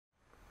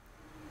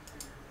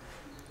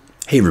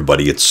Hey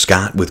everybody, it's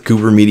Scott with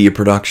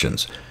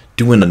gurumediaproductions,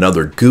 doing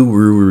another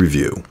Guru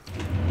review.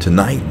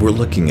 Tonight we're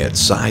looking at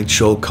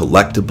Sideshow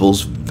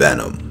Collectibles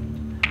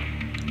Venom.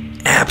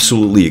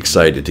 Absolutely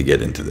excited to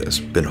get into this.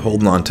 Been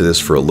holding on to this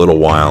for a little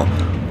while,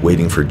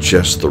 waiting for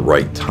just the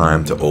right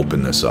time to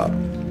open this up.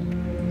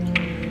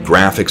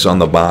 Graphics on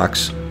the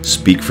box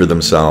speak for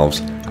themselves.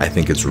 I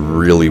think it's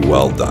really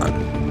well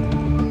done.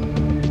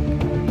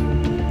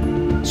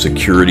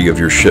 Security of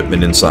your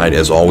shipment inside,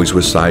 as always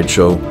with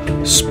Sideshow,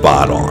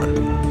 spot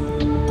on.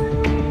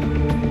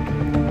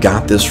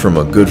 Got this from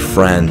a good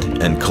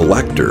friend and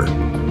collector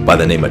by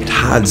the name of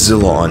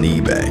Toddzilla on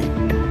eBay.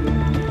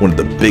 One of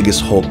the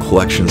biggest Hulk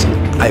collections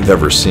I've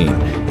ever seen,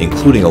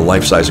 including a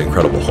life-size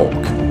Incredible Hulk.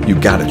 You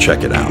gotta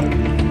check it out.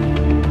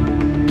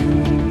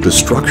 The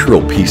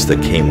structural piece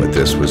that came with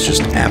this was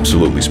just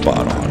absolutely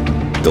spot on.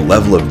 The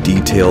level of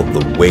detail,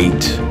 the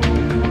weight,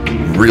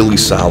 really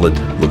solid,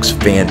 looks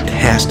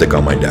fantastic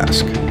on my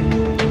desk.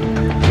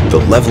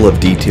 The level of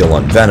detail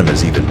on Venom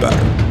is even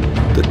better.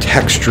 The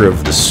texture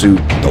of the suit,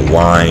 the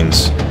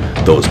lines,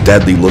 those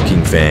deadly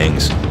looking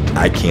fangs,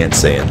 I can't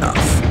say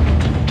enough.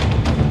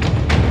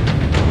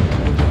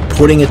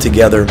 Putting it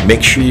together,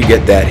 make sure you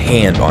get that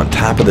hand on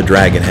top of the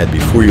dragon head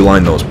before you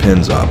line those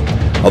pins up,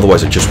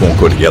 otherwise it just won't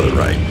go together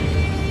right.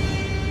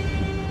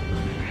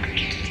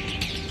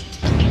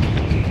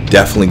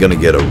 Definitely going to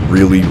get a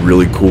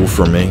really cool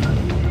from me.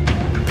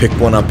 Pick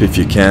one up if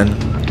you can.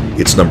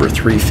 It's number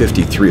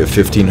 353 of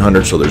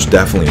 1500, so there's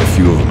definitely a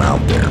few of them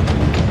out there.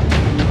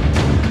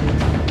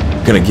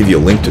 I'm going to give you a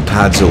link to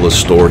Todzilla's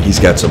store. He's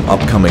got some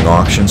upcoming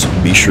auctions.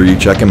 Be sure you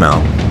check him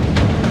out.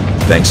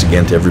 Thanks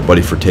again to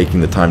everybody for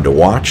taking the time to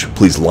watch.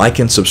 Please like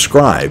and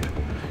subscribe.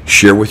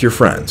 Share with your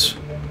friends.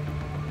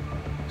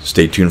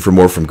 Stay tuned for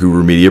more from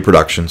Guru Media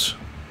Productions.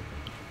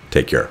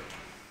 Take care.